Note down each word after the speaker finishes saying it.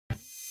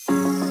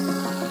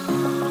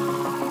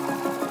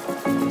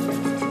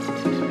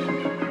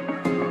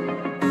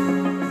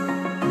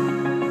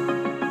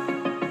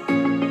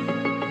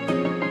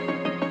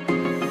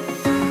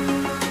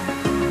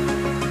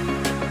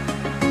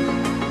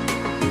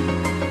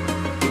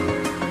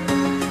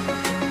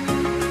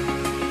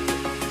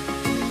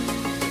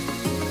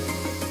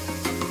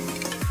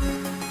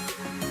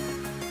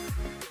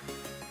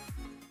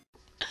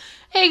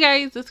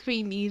guys, it's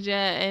Queendija,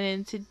 and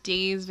in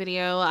today's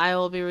video, I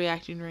will be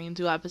reacting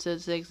to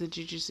episode 6 of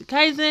Jujutsu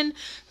Kaisen.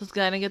 So it's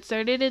gonna get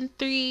started in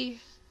 3,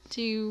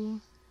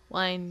 2,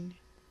 1,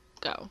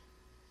 go.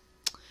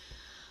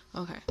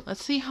 Okay,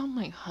 let's see how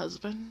my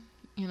husband,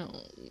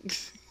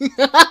 let's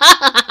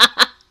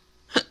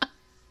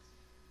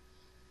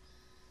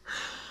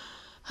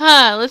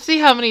see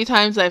how many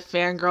times I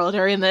fangirl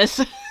during this.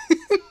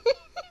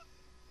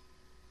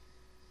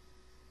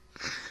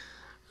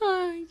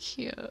 Oh,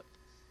 cute.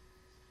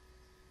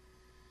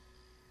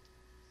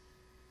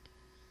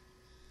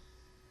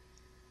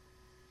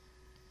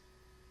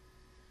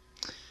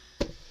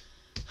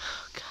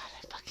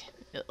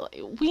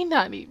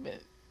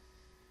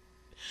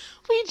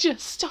 We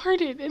just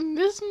started and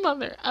this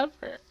mother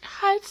ever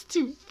has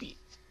to be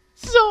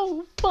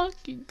so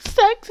fucking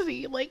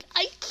sexy. Like,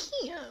 I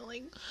can't,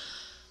 like,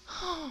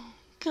 oh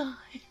god.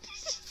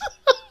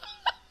 I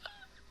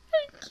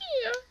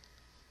can't.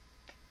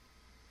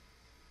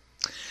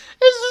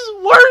 This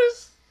is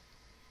worse.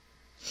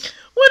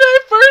 When I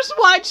first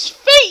watched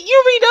Fate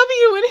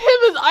UBW and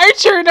him as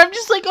Archer, and I'm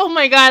just like, oh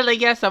my god, like,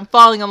 yes, I'm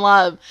falling in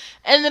love.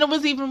 And then it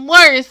was even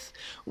worse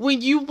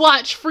when you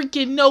watch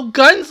freaking No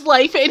Guns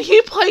Life and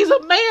he plays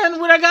a man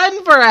with a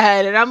gun for a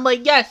head. And I'm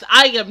like, yes,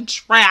 I am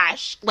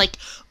trash. Like,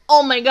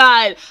 oh my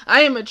god,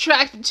 I am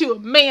attracted to a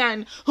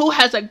man who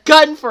has a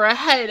gun for a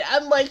head.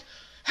 I'm like,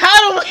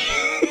 how do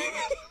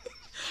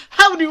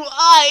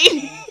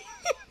I?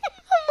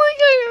 I'm like,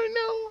 I don't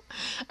know.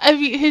 I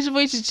mean, his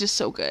voice is just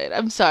so good.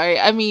 I'm sorry.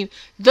 I mean,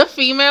 the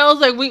females,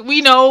 like,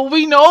 we know,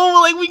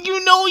 like,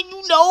 you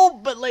know,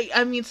 but, like,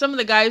 I mean, some of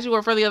the guys who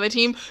are for the other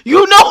team,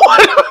 you know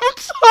what I'm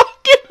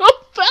talking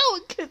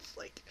about, because,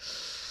 like,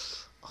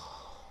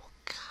 oh,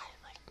 God,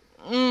 like,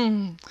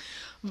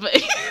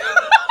 but,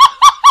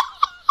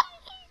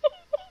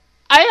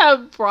 I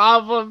have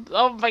problems,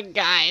 oh my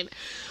God,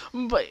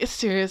 but,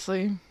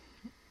 seriously,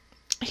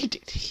 he's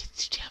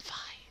damn fine.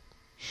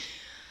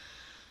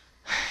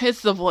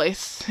 It's the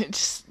voice.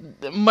 It's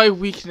just my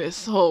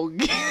weakness. Oh,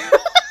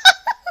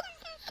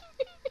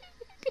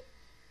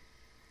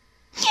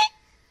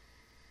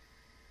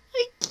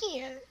 I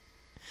can't.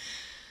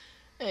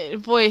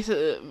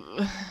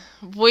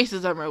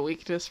 Voices are my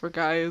weakness for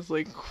guys.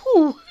 Like,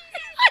 whew.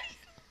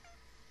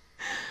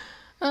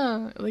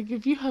 Like,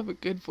 if you have a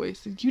good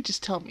voice, you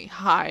just tell me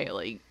hi.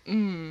 Like,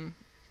 I'm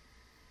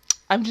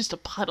just a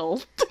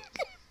puddle.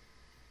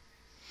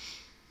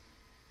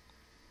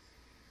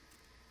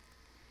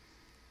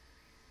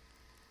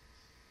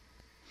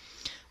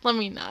 Let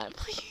me not,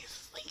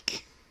 please.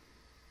 Like,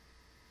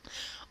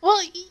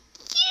 well,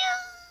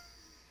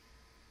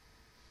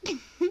 yeah.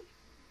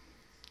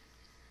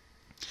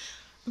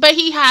 But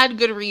he had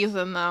good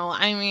reason, though.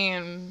 I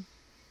mean,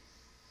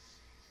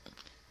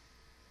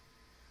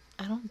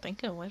 I don't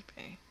think it would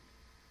be.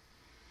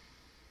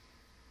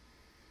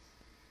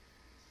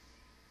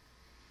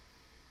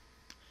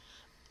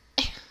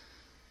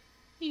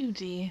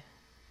 UD.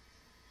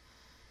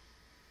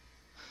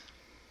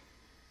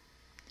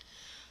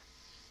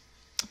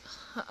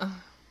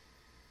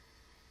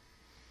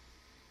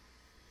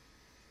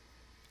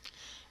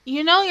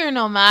 You know you're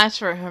no match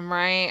for him,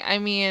 right? I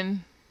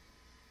mean,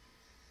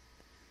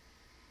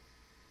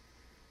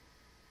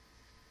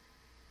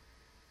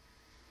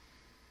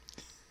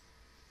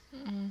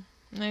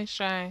 nice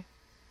try.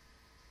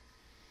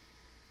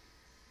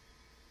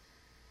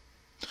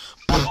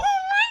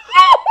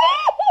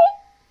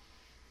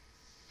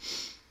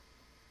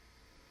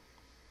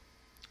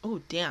 Oh,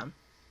 damn.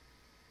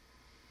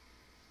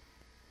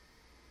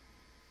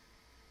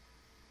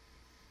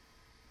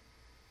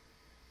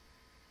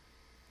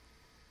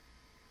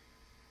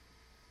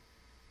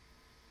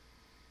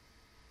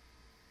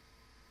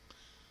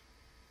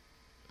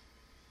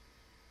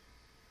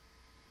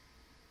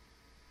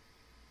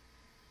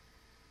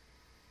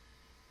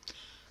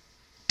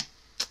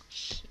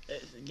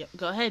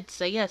 Go ahead,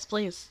 say yes,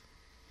 please.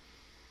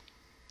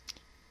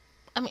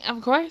 I mean,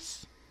 of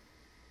course.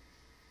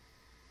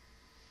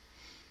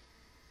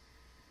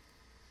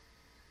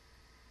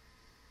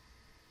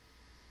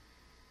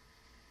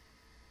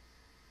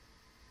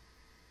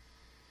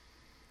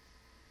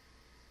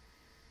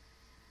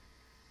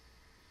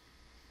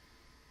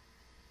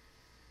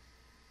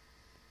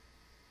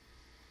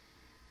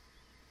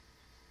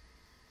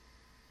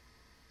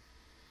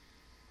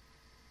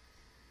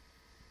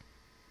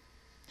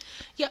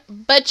 Yeah,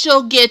 but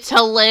you'll get to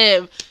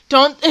live.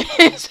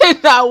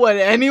 Isn't that what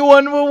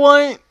anyone would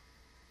want?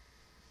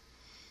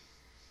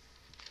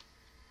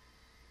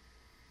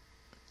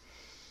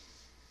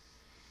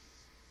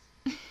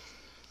 He's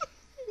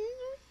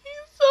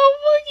so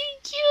fucking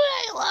cute.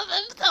 I love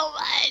him so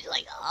much.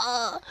 Like,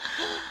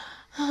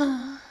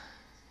 oh.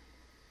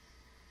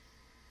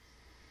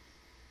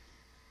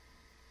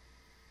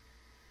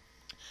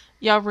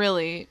 Y'all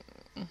really,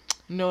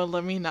 no,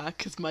 let me not,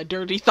 because my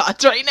dirty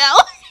thoughts right now.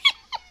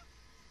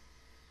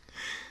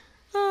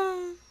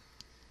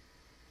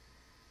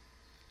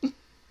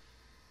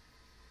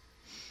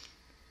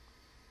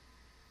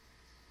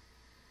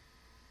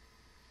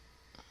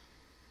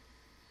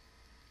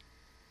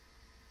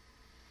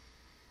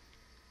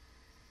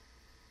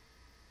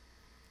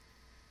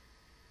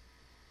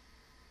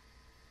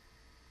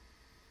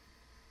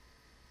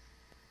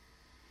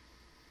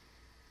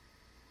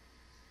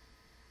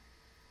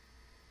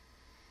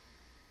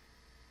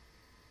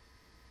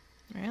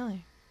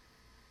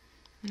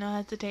 No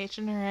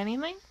hesitation or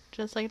anything?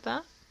 Just like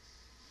that?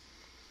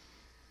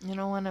 You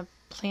don't want to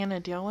plan a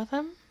deal with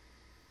him?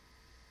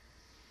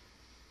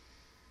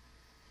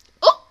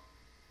 Oh!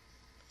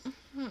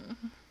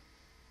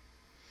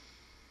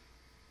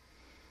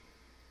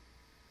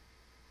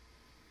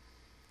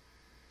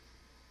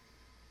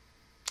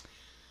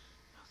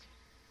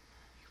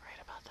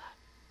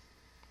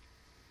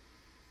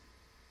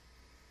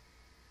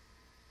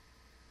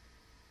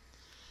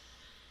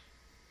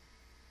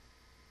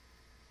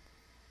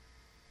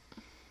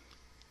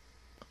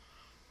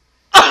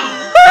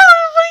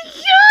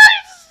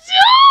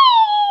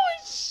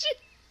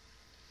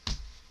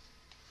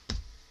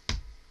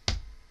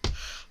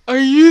 Are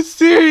you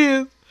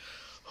serious?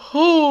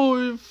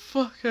 Holy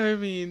fuck, I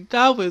mean,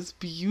 that was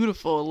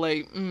beautiful.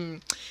 Like,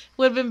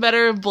 would have been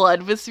better if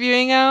blood was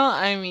spewing out.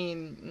 I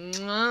mean,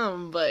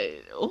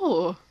 but,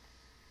 oh.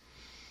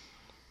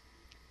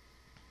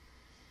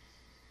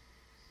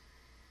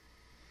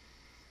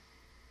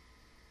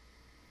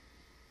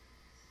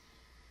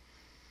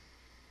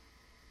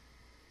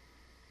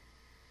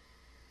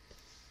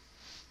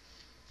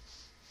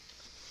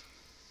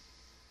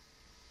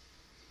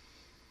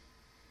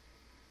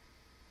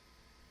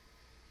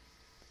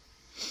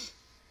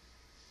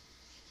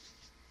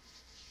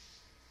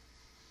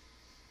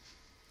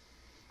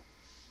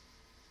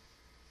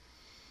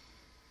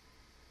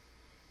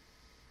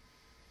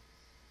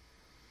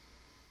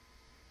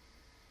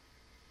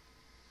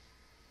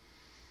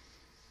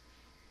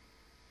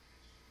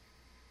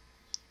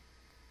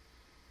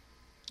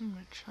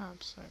 My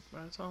chopstick,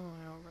 but it's all the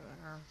way over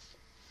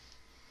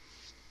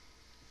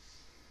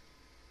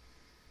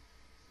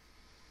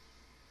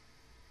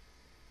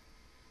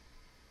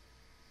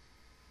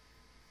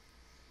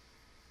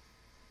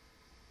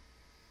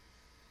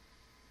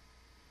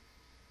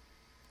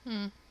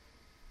there.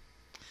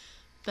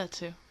 That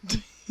too.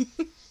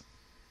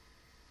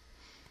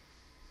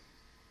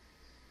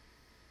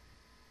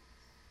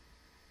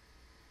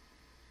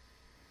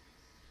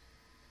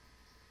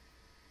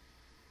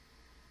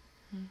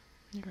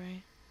 You're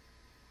right.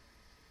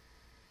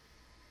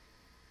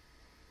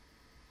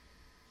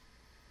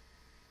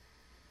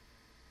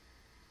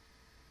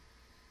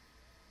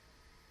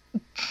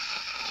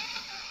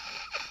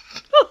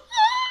 Oh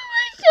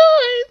my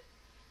god!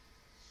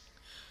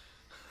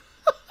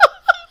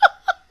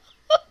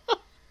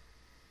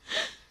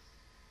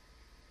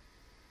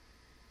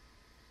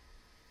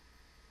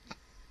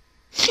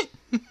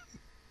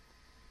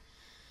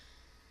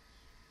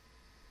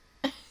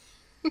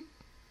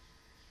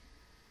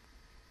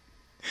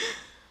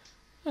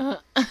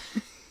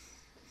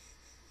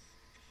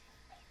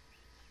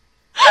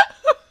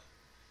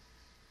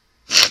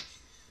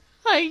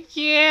 I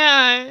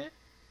can't.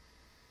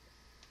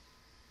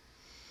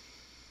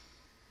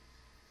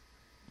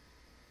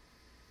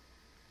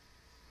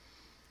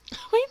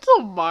 Wait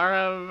till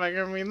Mora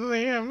fucking meets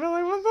him. I'm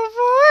like, what the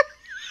fuck?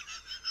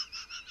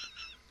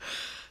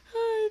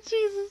 Oh,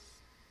 Jesus.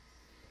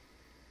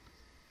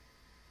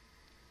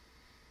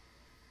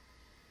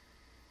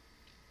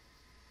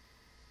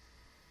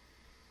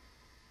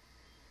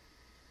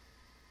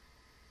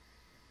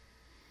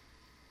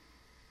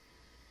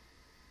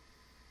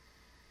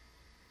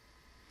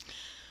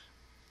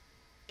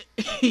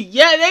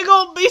 Yeah, they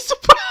gonna be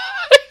surprised.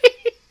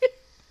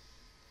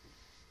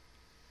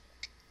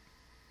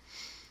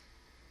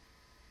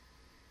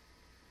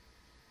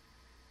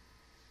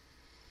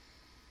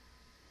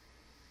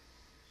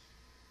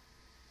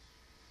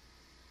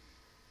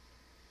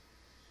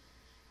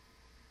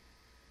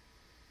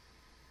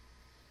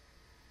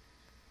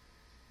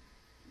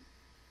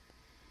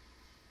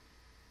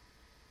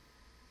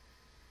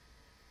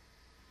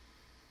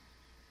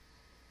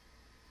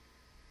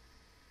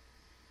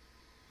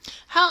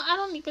 How? I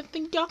don't even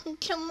think y'all can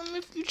kill him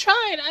if you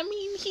tried. I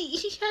mean,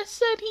 he has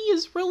said he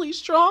is really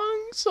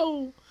strong,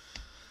 so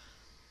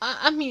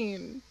I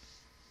mean,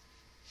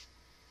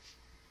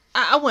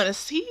 I want to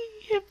see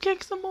him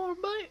kick some more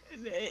butt.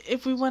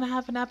 If we want to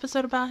have an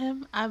episode about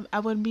him, I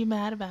wouldn't be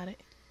mad about it.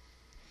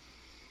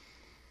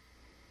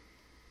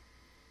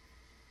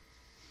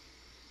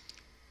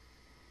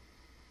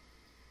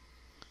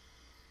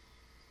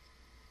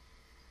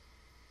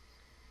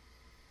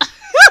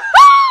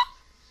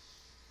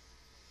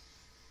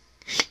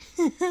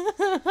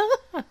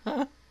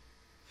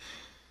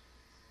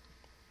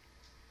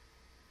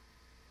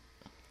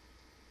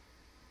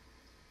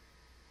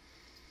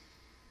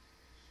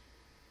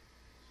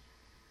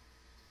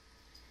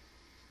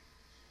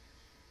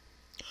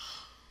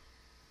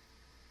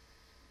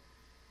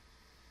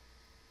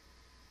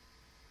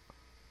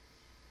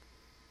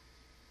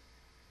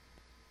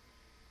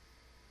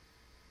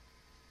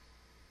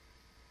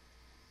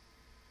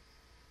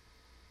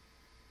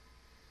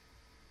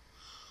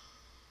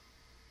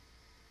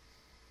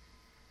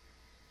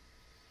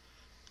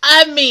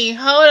 I mean,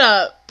 hold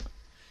up.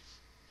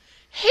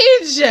 He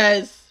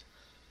just...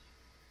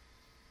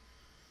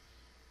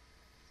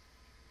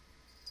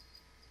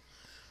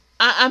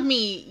 I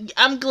mean,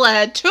 I'm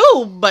glad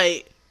too,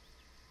 but...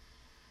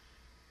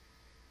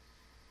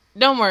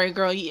 Don't worry,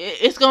 girl.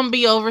 It's gonna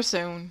be over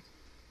soon.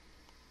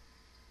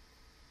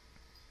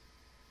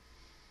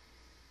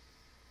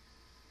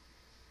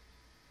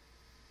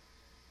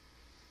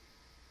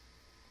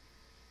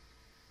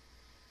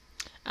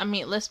 I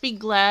mean, let's be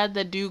glad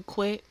the dude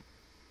quit.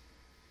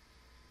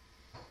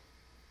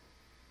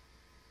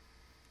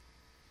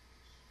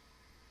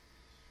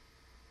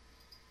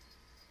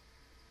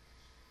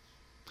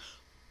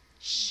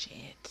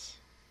 Shit.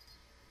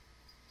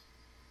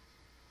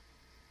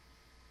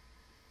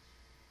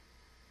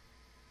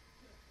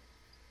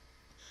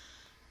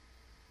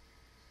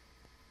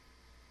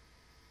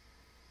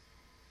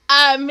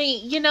 I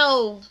mean, you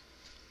know,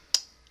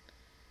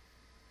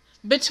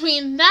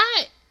 between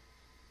that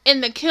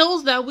and the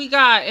kills that we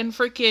got in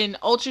freaking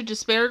Ultra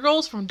Despair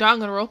Girls from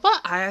Danganronpa,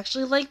 I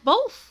actually like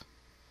both.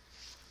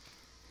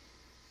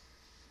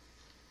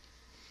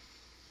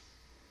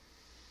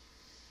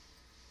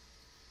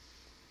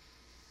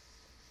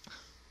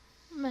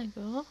 Oh my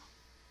god.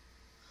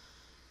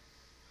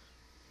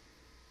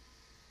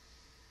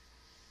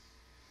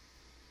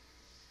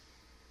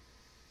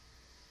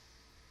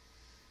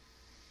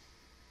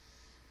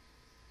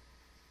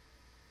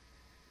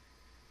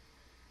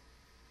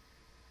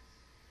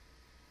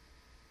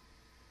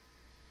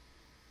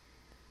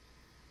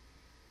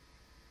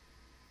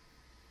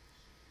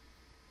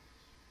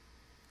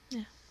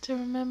 Yeah, to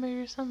remember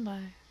your son by.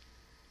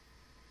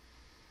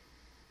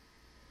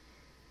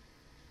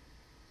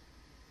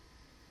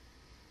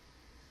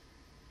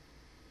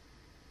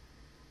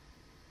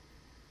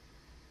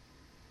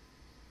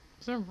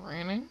 Is it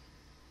raining?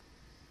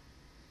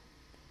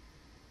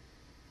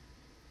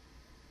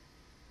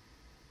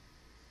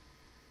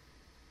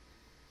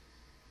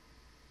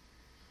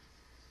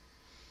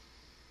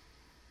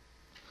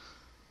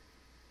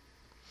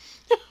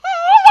 Oh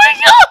my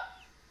god!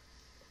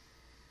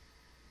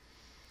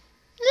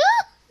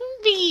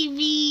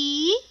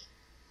 Baby.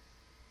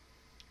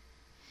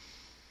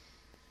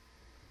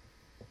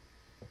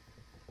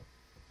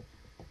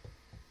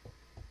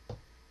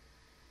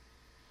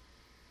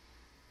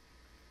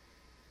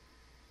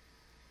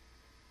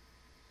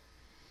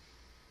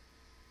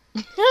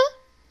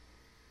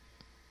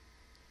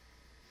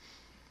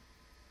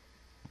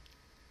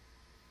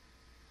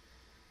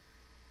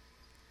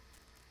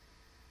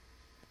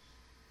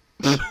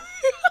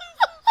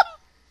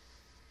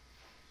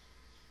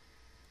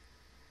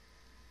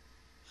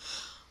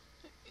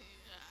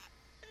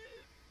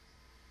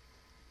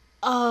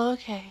 Oh,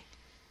 okay.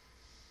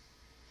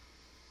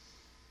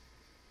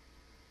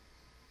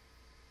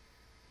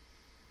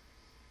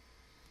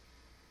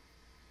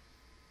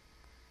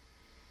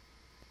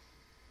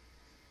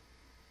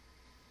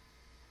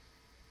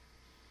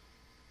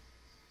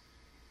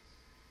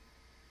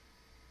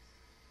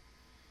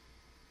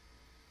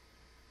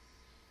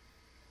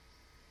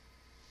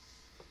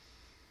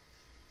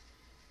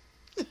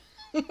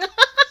 He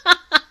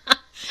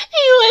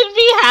would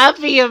be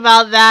happy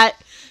about that.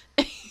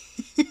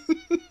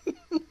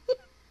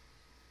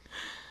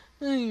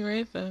 Oh, you're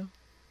right, though.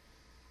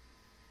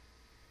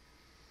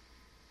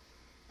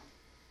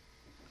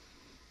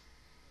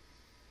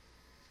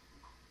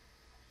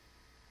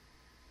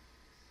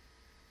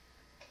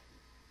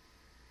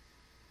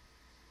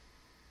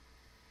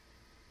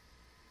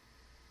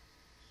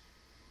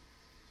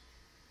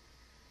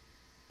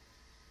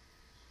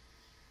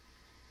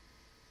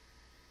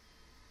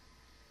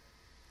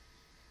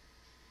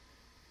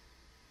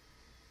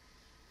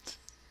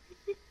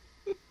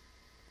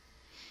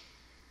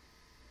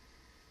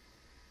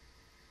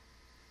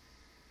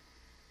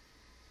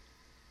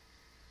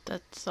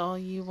 That's all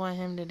you want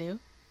him to do?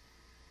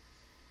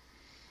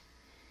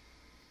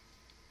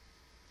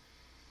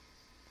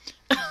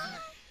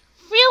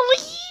 Really?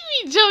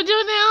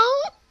 JoJo now?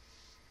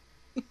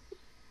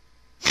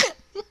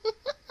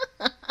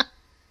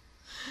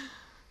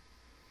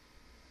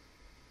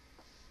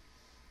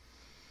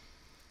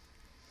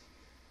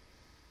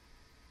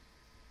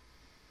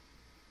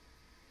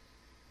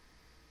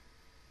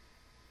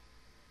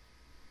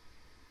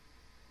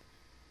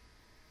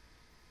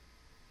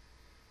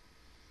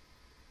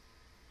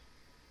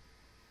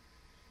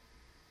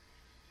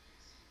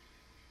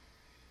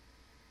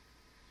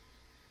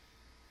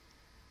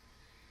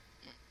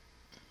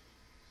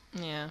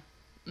 Yeah,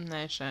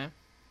 nice shame.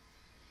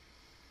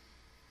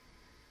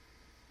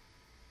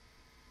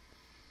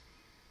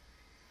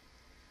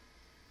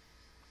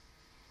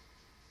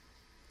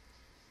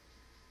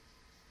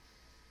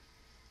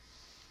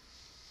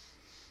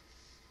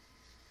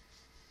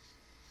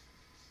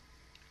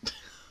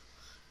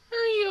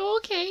 Are you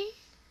okay?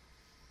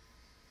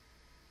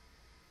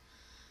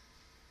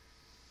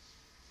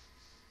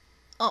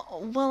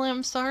 Oh, well,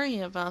 I'm sorry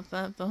about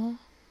that, though.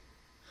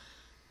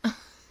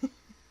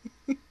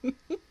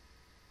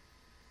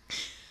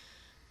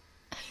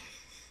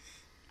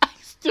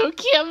 Still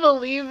can't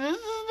believe this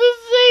is the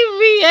same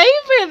VA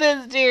for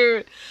this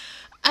dude.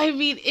 I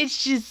mean,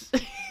 it's just,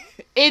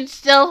 it's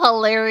still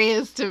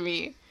hilarious to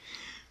me.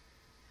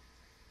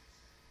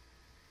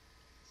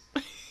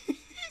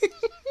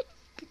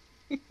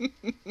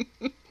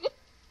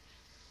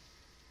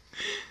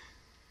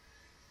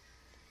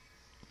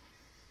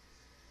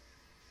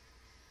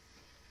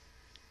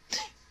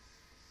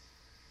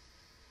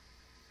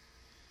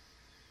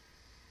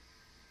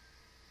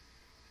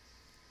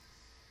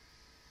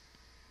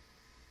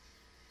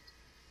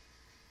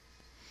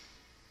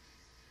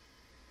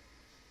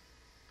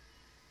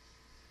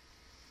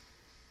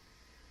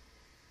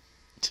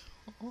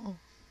 Oh.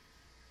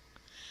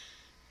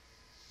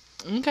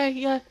 Okay,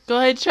 yeah. Go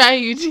ahead, try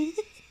UG.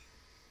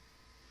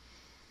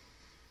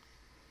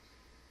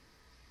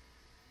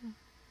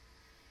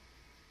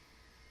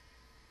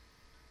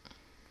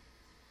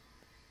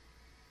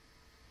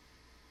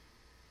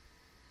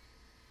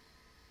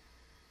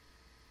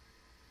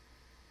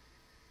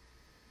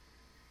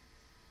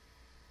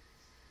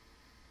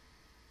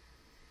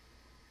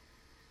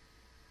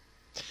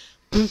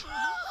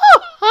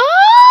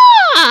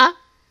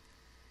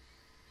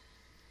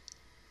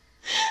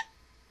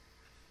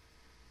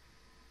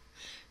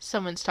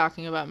 Someone's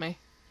talking about me.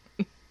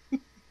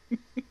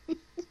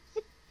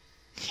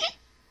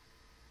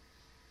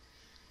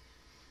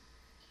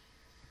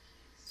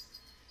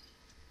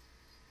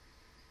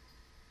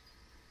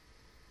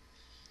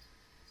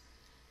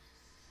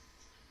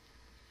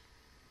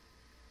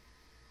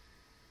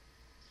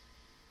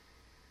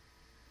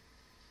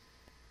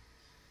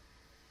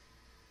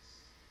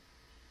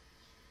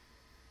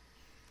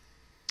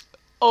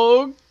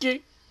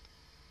 Okay.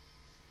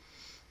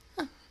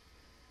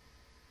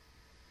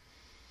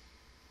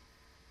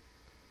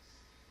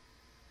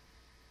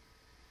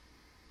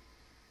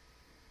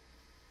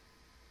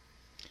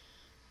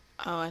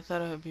 Oh, I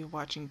thought I would be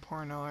watching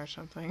porno or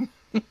something.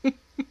 Okay,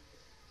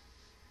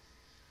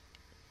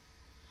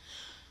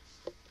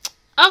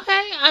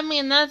 I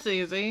mean, that's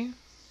easy.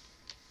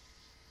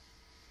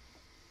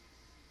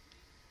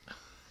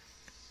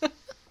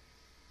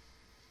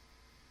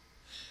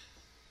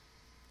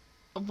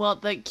 Well,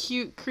 that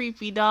cute,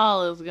 creepy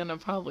doll is gonna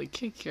probably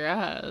kick your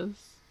ass.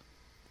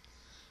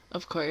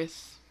 Of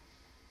course.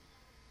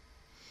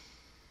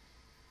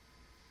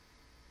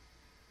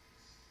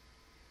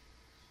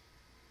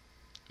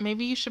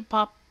 Maybe you should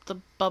pop the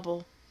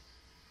bubble.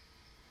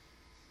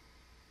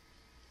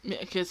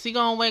 Because he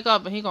gonna wake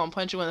up and he gonna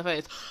punch you in the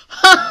face.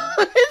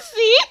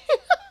 See?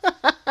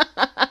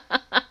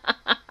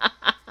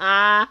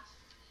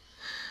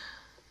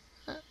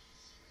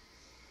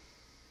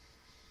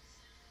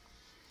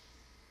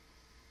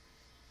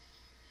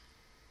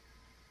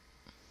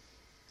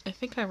 I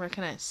think I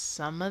recognize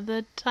some of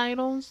the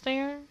titles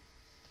there.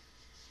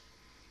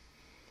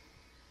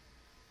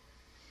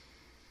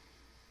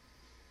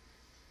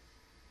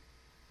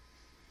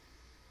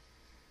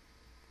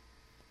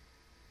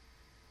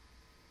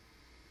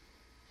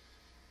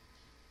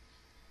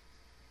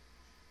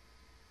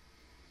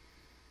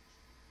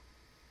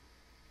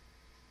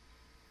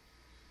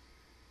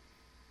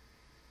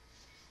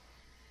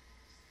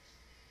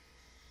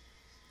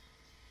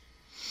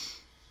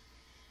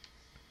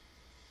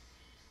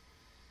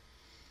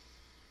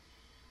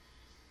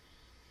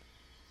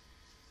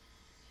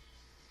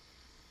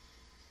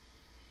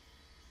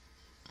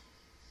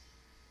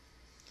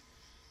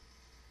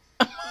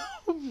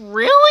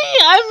 Really?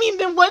 I mean,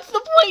 then what's the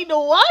point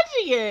of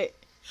watching it?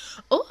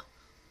 Oh.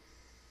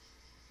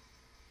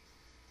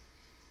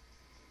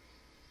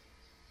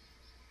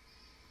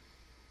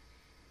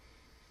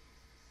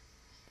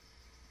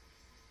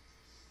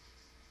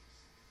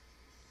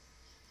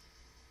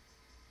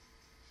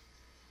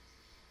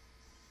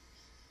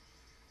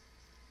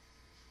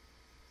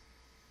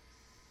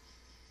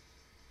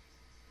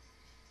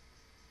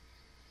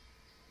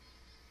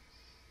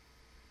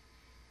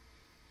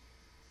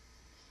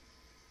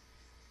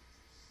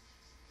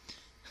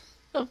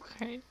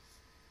 Okay.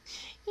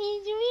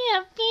 You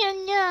a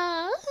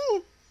piano.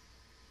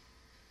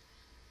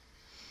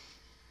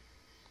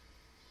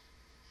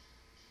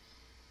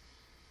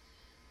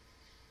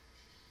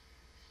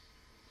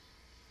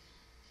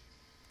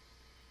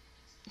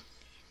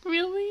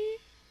 Really?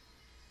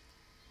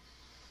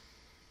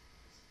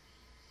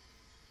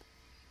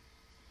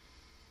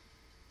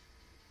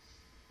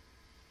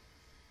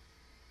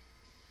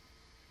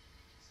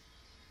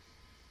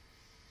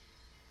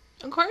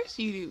 Of course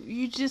you do.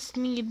 You just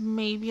need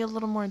maybe a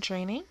little more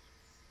training.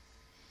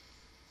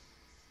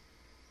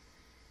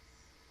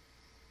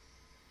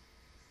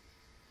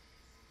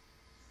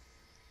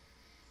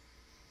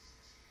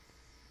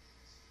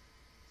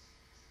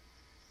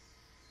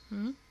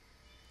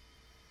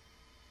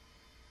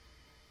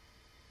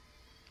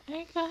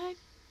 Hey, God.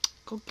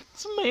 Go get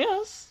some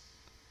ass.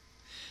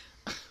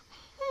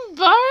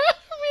 Bar?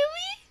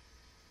 Really?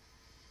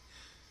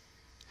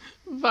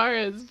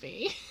 Vara's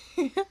me.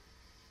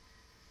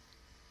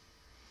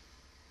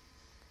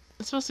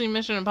 It's supposed to be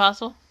Mission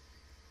Impossible.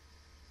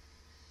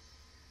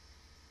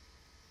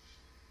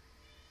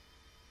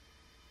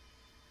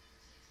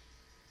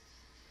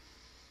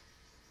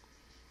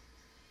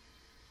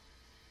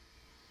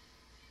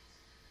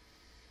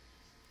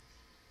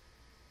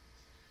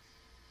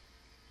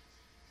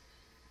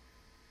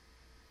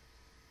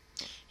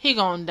 He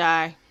gonna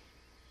die.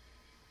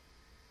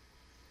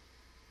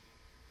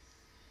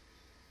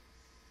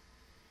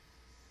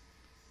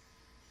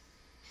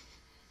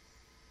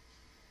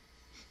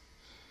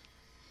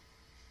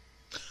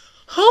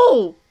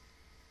 Who?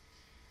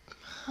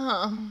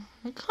 Oh,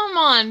 come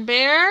on,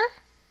 bear.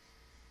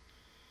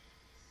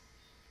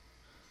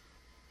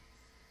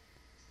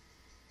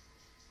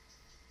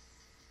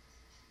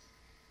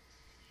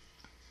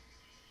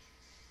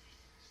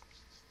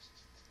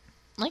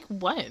 Like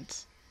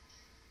what?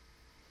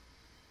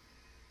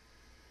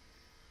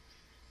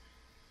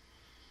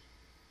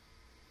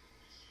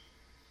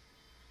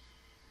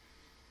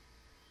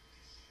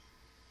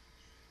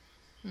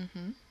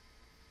 Mm-hmm.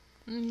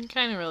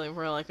 Kind of really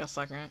were like a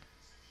sucker.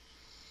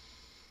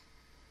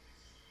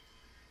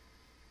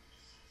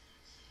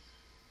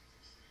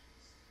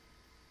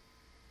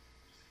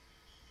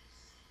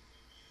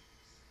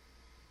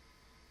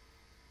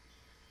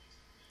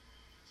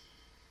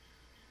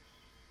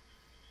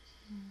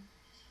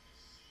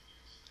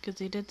 Because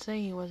he did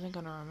say he wasn't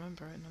going to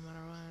remember it no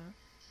matter what.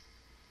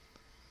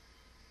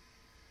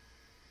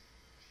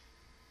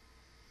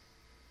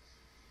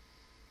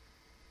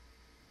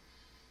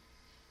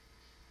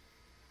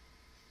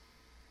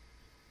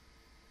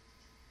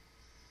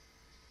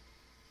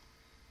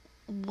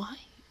 Why?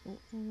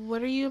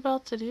 What are you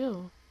about to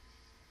do?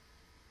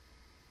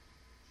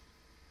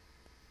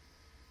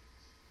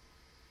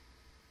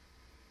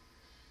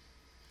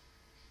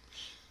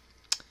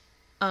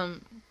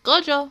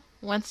 Gojo,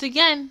 once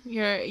again,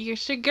 your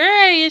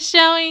shigure is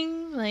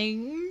showing. Like,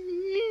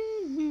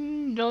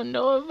 don't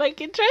know if I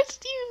can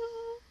trust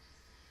you.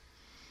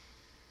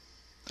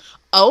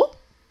 Oh?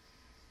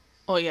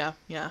 Oh, yeah,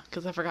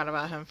 because I forgot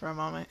about him for a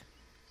moment.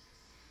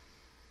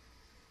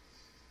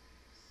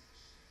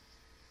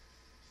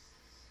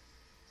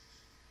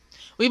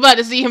 We about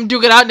to see him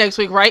duke it out next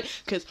week, right?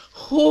 Because,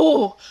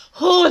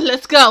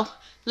 let's go.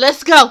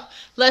 Let's go.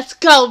 Let's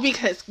go.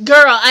 Because,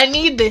 girl, I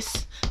need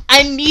this.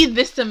 I need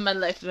this in my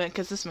life, man.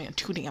 Because this man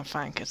too damn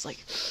fine. Because, like,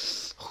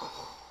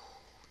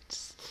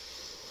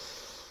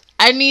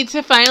 I need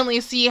to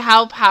finally see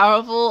how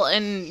powerful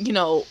and, you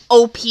know,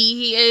 OP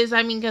he is.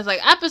 I mean, because,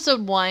 like,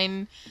 episode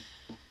 1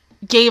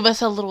 gave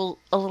us a little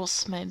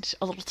smidge,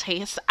 a little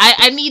taste.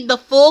 I need the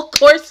full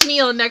course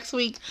meal next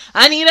week.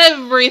 I need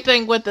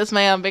everything with this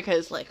man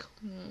because, like,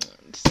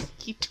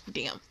 he's too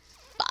damn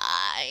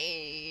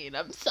fine.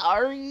 I'm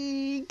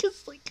sorry,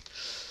 cause like,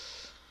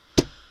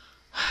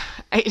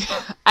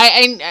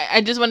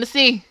 I just want to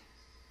see.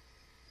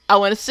 I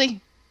want to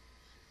see.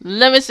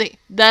 Let me see.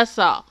 That's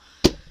all.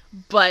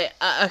 But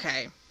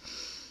okay.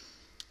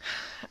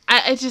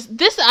 I just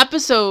this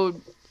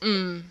episode.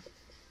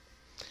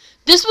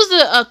 This was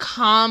a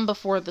calm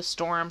before the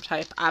storm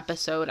type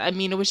episode. I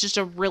mean, it was just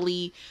a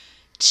really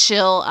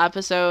chill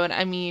episode.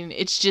 I mean,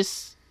 it's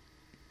just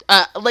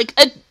like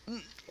this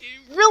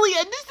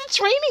is a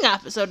training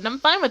episode, and I'm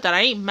fine with that.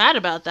 I ain't mad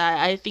about that.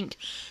 I think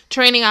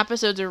training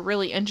episodes are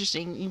really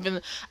interesting.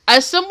 Even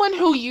as someone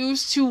who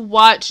used to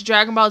watch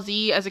Dragon Ball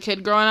Z as a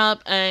kid growing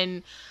up,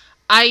 and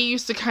I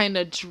used to kind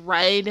of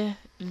dread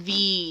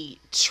the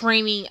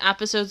training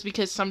episodes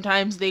because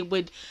sometimes they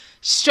would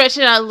stretch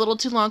it out a little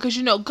too long. Because,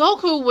 you know,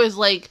 Goku was,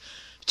 like,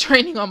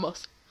 training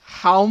almost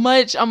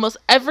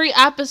every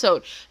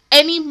episode.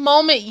 Any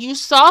moment you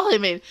saw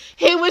him in,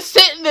 he was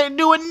sitting there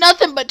doing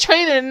nothing but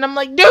training. And I'm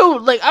like,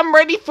 dude, like, I'm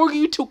ready for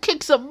you to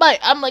kick some butt.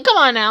 I'm like, come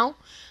on now.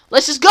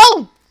 Let's just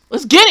go.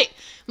 Let's get it.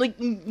 Like,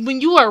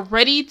 when you are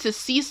ready to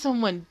see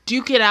someone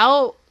duke it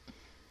out,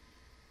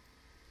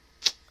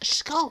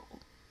 just go.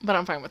 But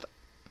I'm fine with it.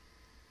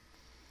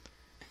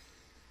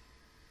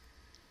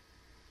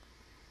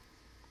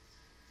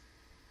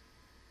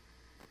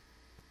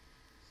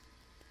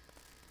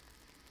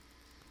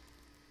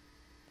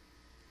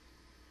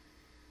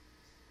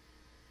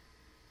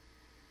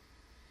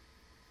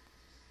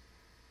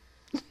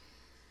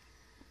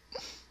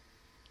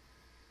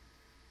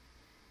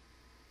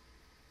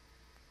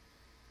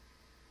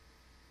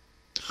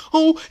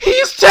 Oh,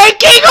 he's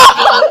taking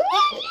over!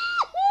 Yo,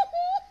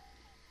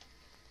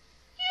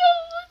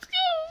 let's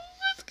go.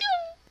 Let's go.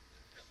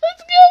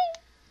 Let's go.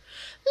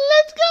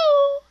 Let's go.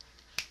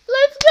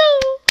 Let's go.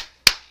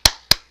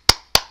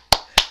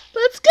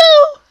 Let's go.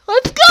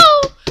 Let's go.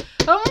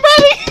 I'm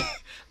ready.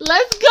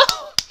 Let's go.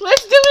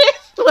 Let's do this.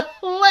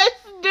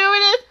 Let's do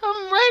this.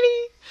 I'm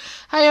ready.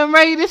 I am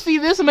ready to see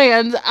this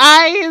man's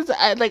eyes.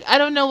 I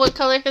don't know what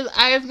color his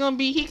eyes gonna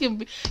be.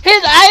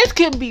 His eyes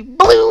can be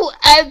blue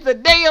as the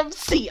damn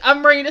sea.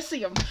 I'm ready to see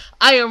him.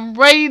 I am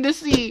ready to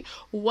see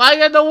why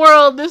in the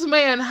world this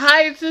man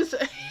hides his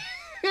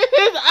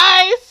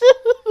eyes.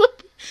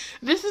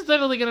 This is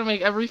literally gonna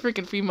make every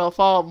freaking female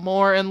fall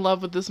more in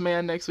love with this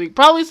man next week.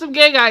 Probably some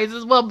gay guys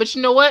as well, but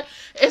you know what?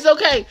 It's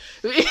okay.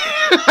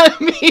 I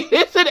mean,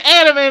 it's an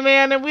anime,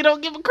 man, and we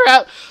don't give a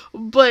crap.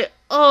 But,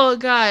 oh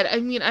god, I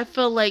mean, I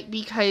feel like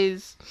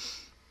because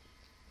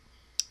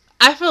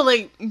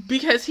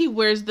he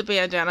wears the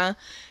bandana,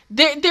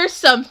 there's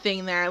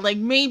something there. Like,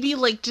 maybe,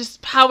 like,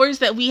 just powers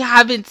that we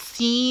haven't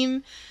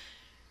seen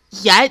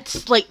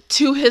yet, like,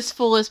 to his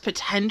fullest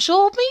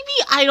potential,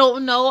 maybe? I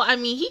don't know. I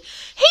mean, he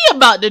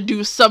about to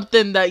do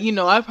something that, you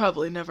know, I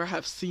probably never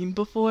have seen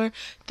before.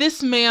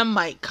 This man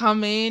might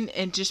come in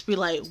and just be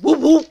like, whoop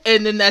whoop,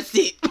 and then that's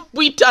it.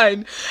 We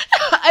done.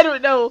 I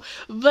don't know.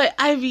 But,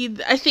 I mean,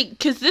 I think,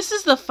 because this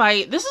is the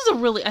fight, this is a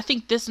really, I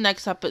think these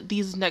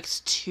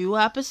next 2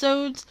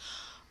 episodes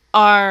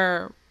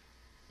are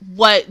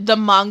what the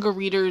manga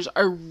readers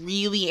are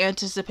really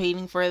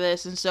anticipating for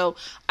this. And so,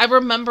 I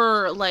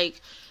remember,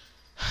 like,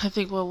 I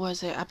think, what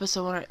was it?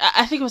 Episode 1.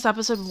 I think it was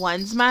episode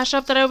 1's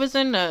mashup that I was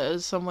in.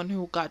 As someone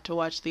who got to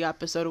watch the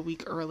episode a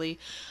week early.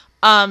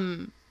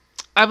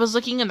 I was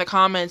looking in the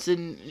comments,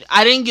 and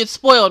I didn't get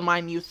spoiled,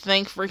 mind you,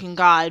 thank freaking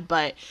God,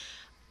 but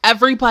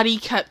everybody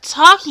kept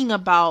talking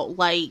about,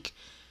 like,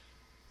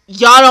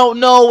 y'all don't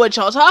know what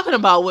y'all talking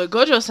about with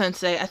Gojo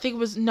Sensei. I think it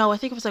was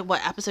like,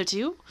 what, episode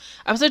 2?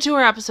 Episode 2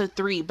 or episode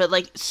 3, but,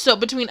 like, so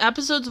between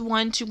episodes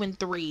 1, 2, and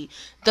 3,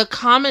 the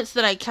comments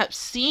that I kept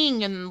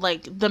seeing and,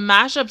 like, the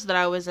mashups that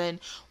I was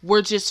in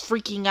were just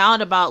freaking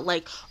out about,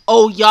 like,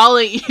 oh, y'all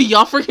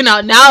freaking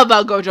out now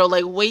about Gojo,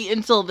 like, wait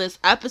until this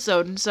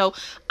episode. And so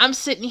I'm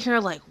sitting here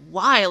like,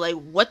 why? Like,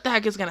 what the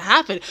heck is gonna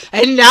happen?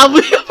 And now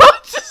we're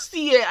about to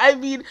see it. I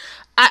mean,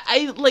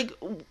 I like,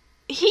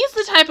 he's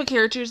the type of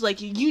characters,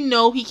 like, you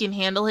know he can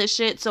handle his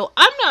shit, so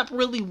I'm not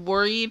really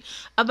worried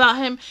about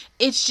him.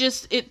 It's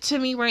just, to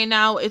me right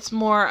now, it's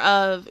more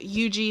of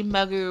Yuji,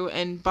 Megu,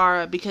 and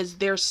Bara, because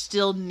they're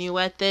still new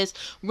at this.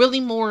 Really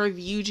more of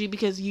Yuji,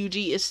 because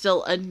Yuji is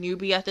still a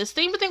newbie at this.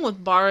 Same thing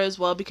with Bara as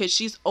well, because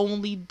she's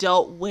only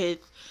dealt with,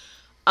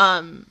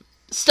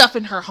 stuff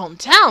in her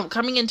hometown.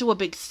 Coming into a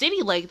big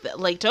city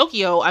like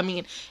Tokyo, I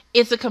mean,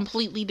 it's a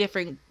completely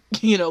different,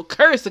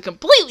 curse, a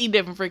completely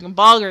different freaking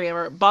ball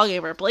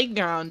game or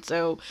playground.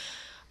 So,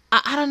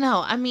 I don't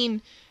know. I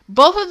mean,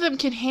 both of them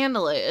can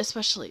handle it,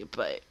 especially,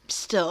 but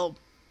still,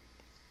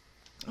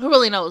 who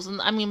really knows?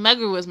 I mean,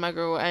 Megu is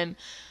Megu, and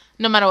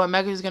no matter what,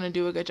 Megu's gonna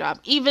do a good job.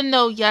 Even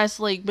though, yes,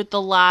 like, with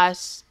the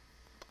last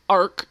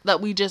arc that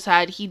we just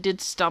had, he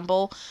did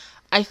stumble.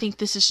 I think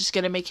this is just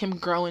gonna make him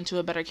grow into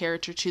a better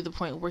character to the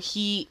point where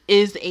he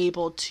is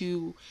able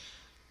to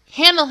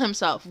handle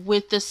himself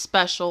with this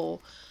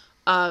special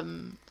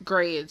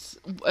grades,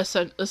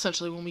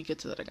 essentially, when we get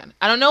to that again.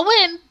 I don't know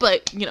when,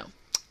 but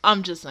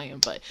I'm just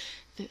saying. But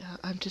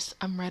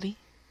I'm ready.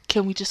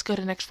 Can we just go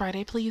to next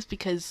Friday, please?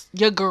 Because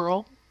your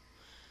girl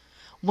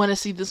want to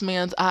see this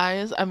man's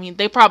eyes. I mean,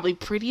 they probably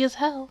pretty as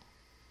hell.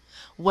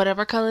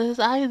 Whatever color his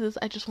eyes is,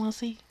 I just want to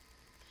see.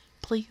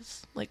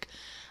 Please. Like,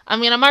 I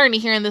mean, I'm already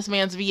hearing this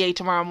man's VA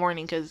tomorrow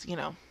morning because,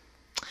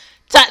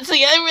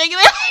 Tatsuya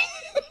regular.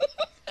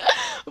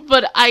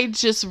 But I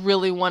just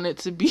really want it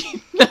to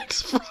be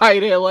next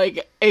Friday,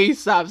 like,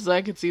 ASAP, so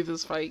I can see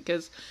this fight,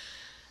 because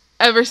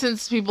ever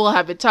since people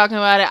have been talking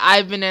about it,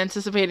 I've been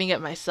anticipating it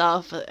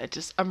myself.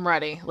 I'm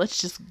ready. Let's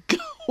just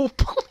go,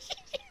 please.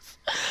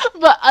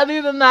 But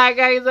other than that,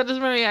 guys, that is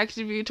my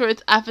reaction review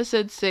towards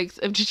episode 6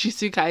 of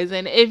Jujutsu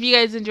Kaisen. If you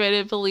guys enjoyed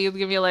it, please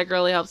give me a like. It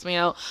really helps me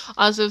out.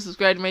 Also,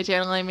 subscribe to my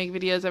channel. I make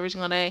videos every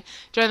single day.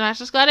 Join the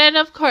Master Squad. And,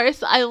 of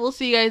course, I will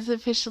see you guys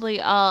officially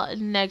all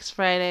next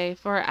Friday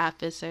for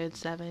episode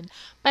 7.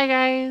 Bye,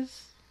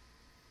 guys.